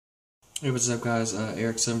Hey, what's up guys,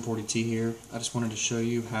 Eric740T here. I just wanted to show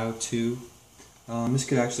you how to, this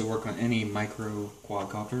could actually work on any micro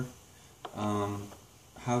quadcopter,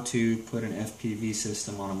 how to put an FPV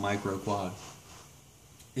system on a micro quad.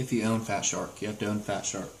 If you own Fat Shark, you have to own Fat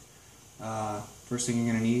Shark. First thing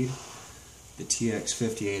you're going to need, the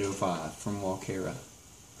TX5805 from Walkera.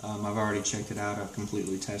 I've already checked it out, I've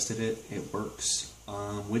completely tested it. It works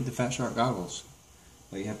with the Fat Shark goggles,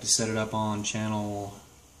 but you have to set it up on channel.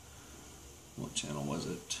 What channel was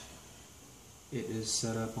it? It is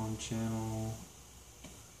set up on channel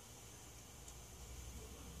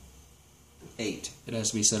 8. It has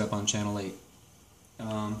to be set up on channel 8.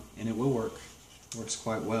 And it will work. It works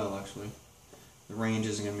quite well, actually. The range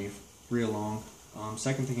isn't going to be real long.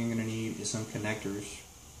 Second thing you're going to need is some connectors.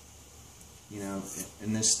 You know,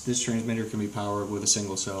 and this transmitter can be powered with a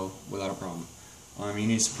single cell without a problem. You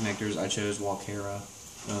need some connectors. I chose Walkera.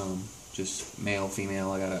 Just male,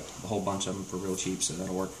 female. I got a whole bunch of them for real cheap, so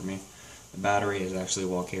that'll work for me. The battery is actually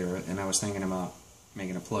Walkera, and I was thinking about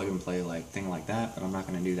making a plug-and-play thing like that, but I'm not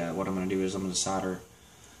going to do that. What I'm going to do is I'm going to solder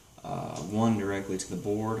one directly to the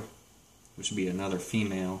board, which would be another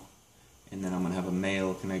female, and then I'm going to have a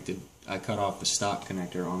male connected. I cut off the stock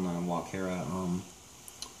connector on the Walkera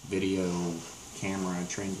video camera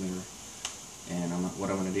transmitter, and what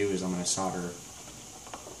I'm going to do is I'm going to solder.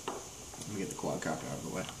 Let me get the quadcopter out of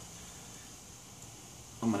the way.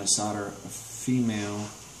 I'm going to solder a female,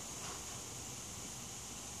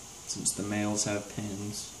 since the males have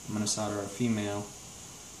pins, I'm going to solder a female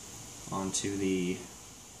onto the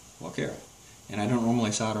Walkera. And I don't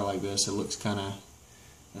normally solder like this, it looks kind of,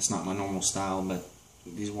 that's not my normal style, but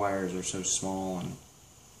these wires are so small and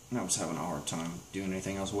I was having a hard time doing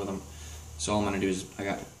anything else with them. So all I'm going to do is, I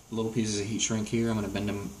got little pieces of heat shrink here, I'm going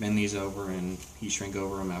to bend these over and heat shrink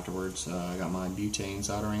over them afterwards. I got my butane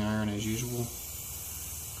soldering iron as usual.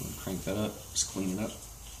 Go and crank that up, just clean it up.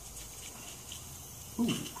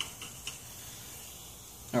 Ooh.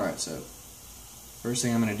 Alright, so first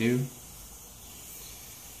thing I'm going to do,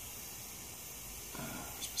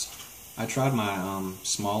 I tried my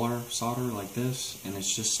smaller solder like this, and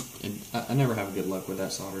it's just, I never have good luck with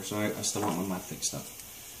that solder, so I still went with my thick stuff.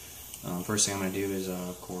 First thing I'm going to do is,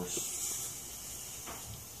 of course,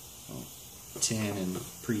 tin and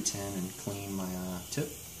pre-tin and clean my tip.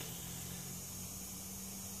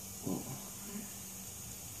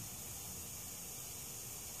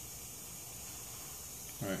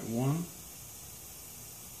 Alright, 1,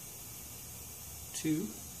 2.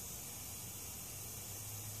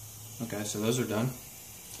 Okay, so those are done.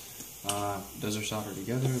 Those are soldered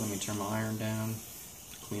together. Let me turn my iron down,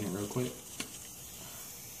 clean it real quick.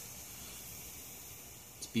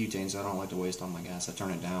 It's butane, so I don't like to waste all my gas. I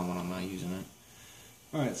turn it down when I'm not using it.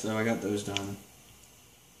 Alright, so I got those done.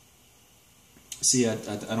 See, I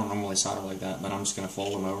don't normally solder like that, but I'm just going to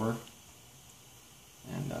fold them over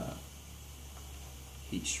and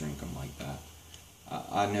heat shrink them like that.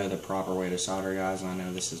 I know the proper way to solder, guys, and I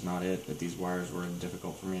know this is not it, but these wires were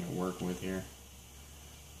difficult for me to work with here.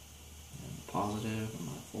 And positive, I'm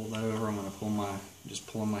going to fold that over, I'm going to just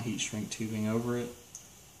pull my heat shrink tubing over it.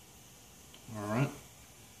 Alright.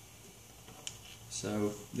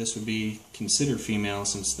 So this would be considered female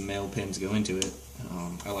since the male pins go into it.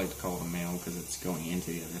 I like to call it a male because it's going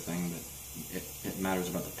into the other thing, but it matters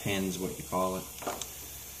about the pins, what you call it.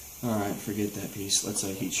 Alright, forget that piece. Let's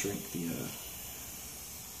heat shrink the,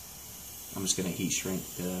 I'm just going to heat shrink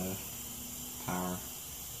the power.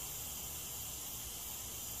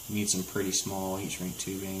 You need some pretty small heat shrink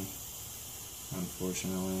tubing,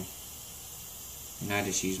 unfortunately. And I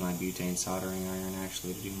just use my butane soldering iron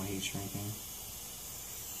actually to do my heat shrinking.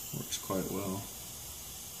 Works quite well.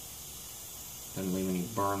 Doesn't leave any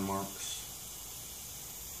burn marks.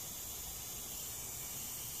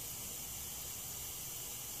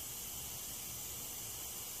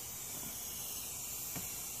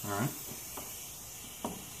 Alright.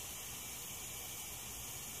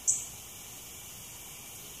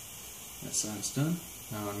 That side's done.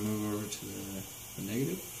 Now I'll move over to the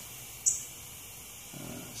negative.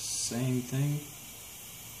 Same thing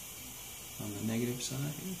on the negative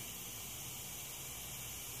side here.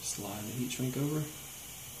 Slide the heat shrink over.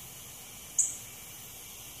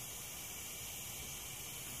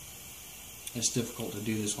 It's difficult to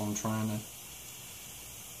do this while I'm trying to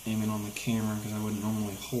aim it on the camera because I wouldn't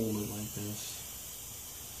normally hold it like this.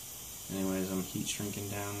 Anyways, I'm heat shrinking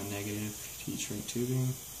down the negative heat shrink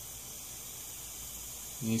tubing.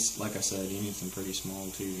 Like I said, you need some pretty small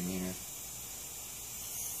tubing here.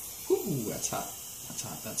 Ooh, that's hot. That's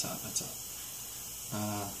hot, that's hot, that's hot.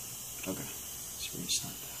 Okay, let's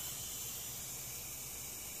restart that.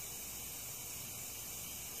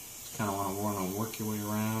 kind of want to work your way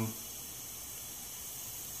around.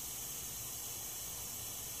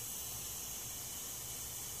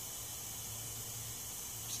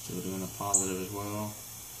 Still doing a positive as well.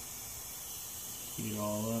 Heat it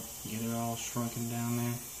all up, get it all shrunken down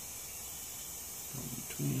there. Go in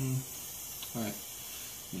between. Alright,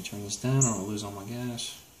 let me turn this down, I don't want to lose all my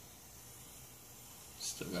gas.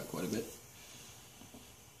 Still got quite a bit.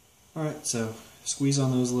 Alright, so squeeze on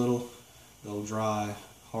those little, they'll dry,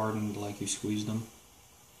 hardened like you squeezed them.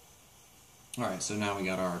 Alright, so now we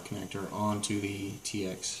got our connector onto the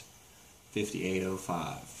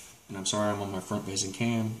TX5805. And I'm sorry I'm on my front facing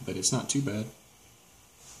cam, but it's not too bad.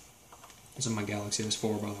 This is my Galaxy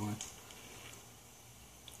S4, by the way.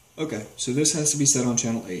 Okay, so this has to be set on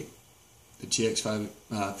channel 8. The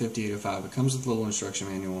TX5805. It comes with a little instruction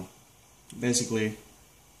manual. Basically,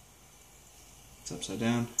 it's upside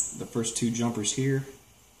down. The first two jumpers here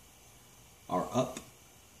are up.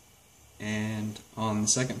 And on the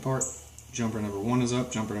second part, jumper number 1 is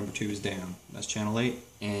up, jumper number 2 is down. That's channel 8.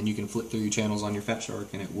 And you can flip through your channels on your Fat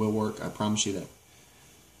Shark and it will work. I promise you that.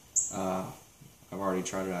 I've already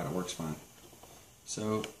tried it out. It works fine.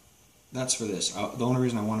 So that's for this. The only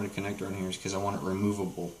reason I wanted a connector on here is because I want it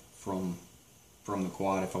removable from the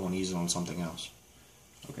quad if I want to use it on something else.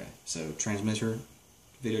 Okay, so transmitter,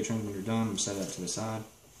 video transmitter done. I'm going to set that to the side.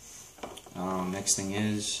 Next thing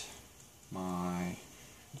is my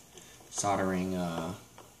soldering.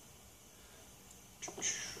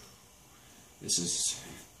 This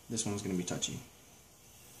one's going to be touchy.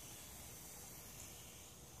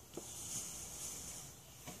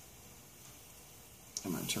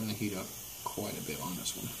 I'm going to turn the heat up quite a bit on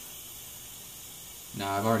this one.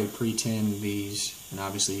 Now I've already pre-tinned these, and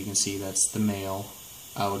obviously you can see that's the male.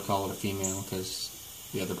 I would call it a female because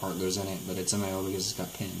the other part goes in it, but it's a male because it's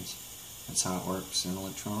got pins. That's how it works in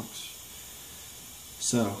electronics.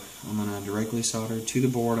 So I'm going to directly solder to the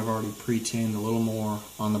board. I've already pre-tinned a little more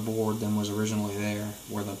on the board than was originally there,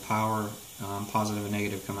 where the power positive and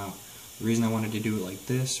negative come out. The reason I wanted to do it like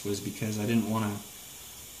this was because I didn't want to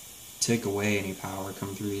take away any power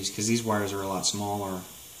come through these, because these wires are a lot smaller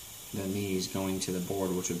than these going to the board,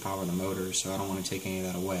 which would power the motor, so I don't want to take any of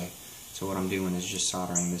that away. So what I'm doing is just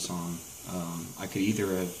soldering this on. I could either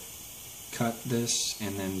have cut this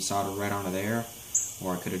and then solder right onto there,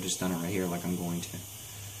 or I could have just done it right here like I'm going to.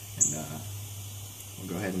 And we'll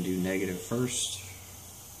go ahead and do negative first.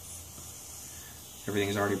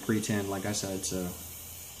 Everything's already pre-tinned, like I said, so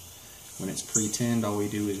when it's pre-tinned, all we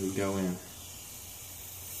do is we go in.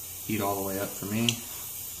 Heat all the way up for me.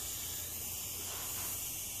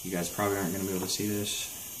 You guys probably aren't going to be able to see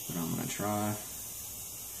this, but I'm going to try.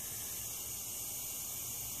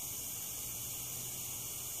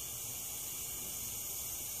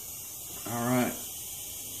 Alright.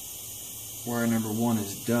 Wire number 1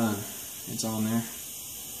 is done. It's on there.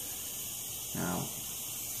 Now,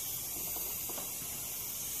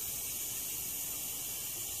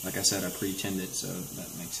 like I said, I pre-tinned it, so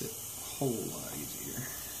that makes it a whole lot easier.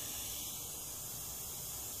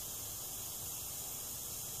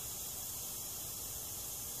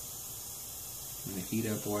 I'm going to heat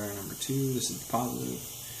up wire number 2. This is the positive.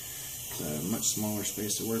 It's a much smaller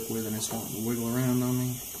space to work with and it's wanting to wiggle around on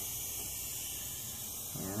me.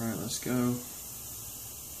 Alright, let's go.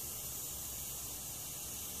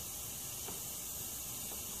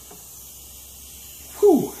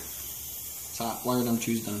 Whew! It's hot. Wire number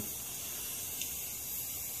 2 is done.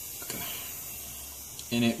 Okay.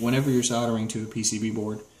 And whenever you're soldering to a PCB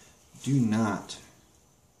board, do not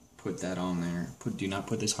put that on there. Do not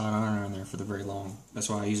put this hot iron on there for the very long. That's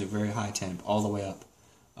why I use a very high temp, all the way up,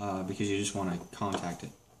 because you just want to contact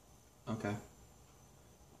it. Okay.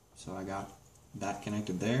 So I got that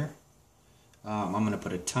connected there. I'm going to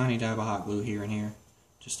put a tiny dab of hot glue here and here,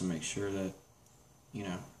 just to make sure that, you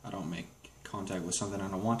know, I don't make contact with something I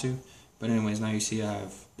don't want to. But anyways, now you see I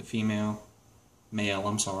have the male,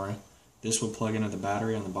 I'm sorry. This will plug into the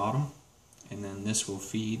battery on the bottom, and then this will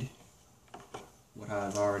feed what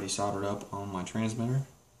I've already soldered up on my transmitter.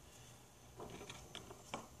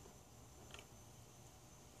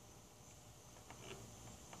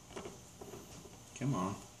 Come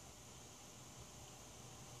on.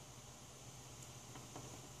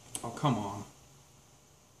 Oh, come on.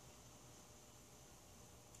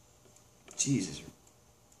 Jesus.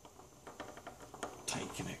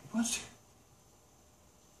 Tight connect. What?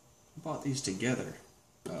 I bought these together.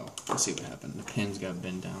 Oh, let's see what happened. The pins got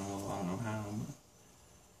bent down. Well, I don't know how.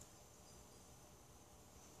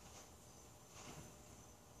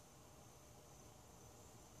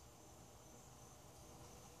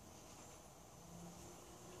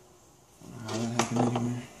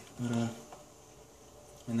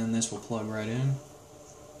 But then this will plug right in.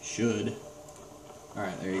 Should.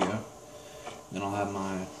 Alright, there you go. Then I'll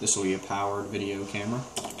have this will be a powered video camera.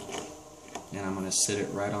 And I'm going to sit it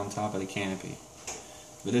right on top of the canopy.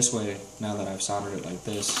 But this way, now that I've soldered it like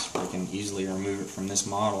this, I can easily remove it from this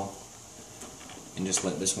model and just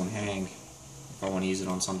let this one hang if I want to use it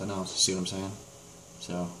on something else. See what I'm saying?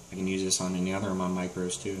 So I can use this on any other of my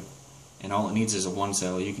micros too. And all it needs is a 1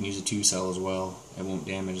 cell. You can use a 2 cell as well. It won't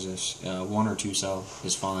damage this. 1 or 2 cell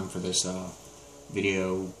is fine for this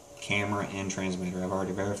video camera and transmitter. I've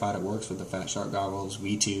already verified it works with the Fat Shark goggles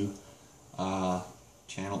V2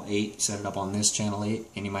 channel 8. Set it up on this channel 8,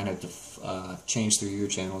 and you might have to change through your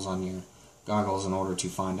channels on your goggles in order to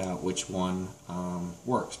find out which one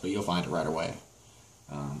works, but you'll find it right away.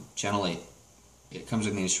 Channel 8. It comes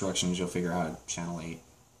in the instructions. You'll figure out channel 8.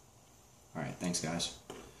 Alright, thanks guys.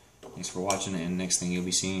 Thanks for watching, and next thing you'll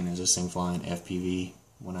be seeing is this thing flying FPV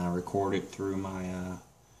when I record it through my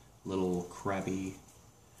little crappy,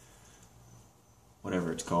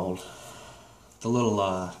 whatever it's called, the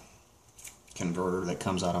little converter that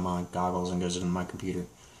comes out of my goggles and goes into my computer.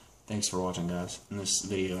 Thanks for watching, guys. And this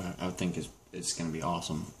video, I think, it's going to be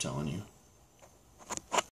awesome, I'm telling you.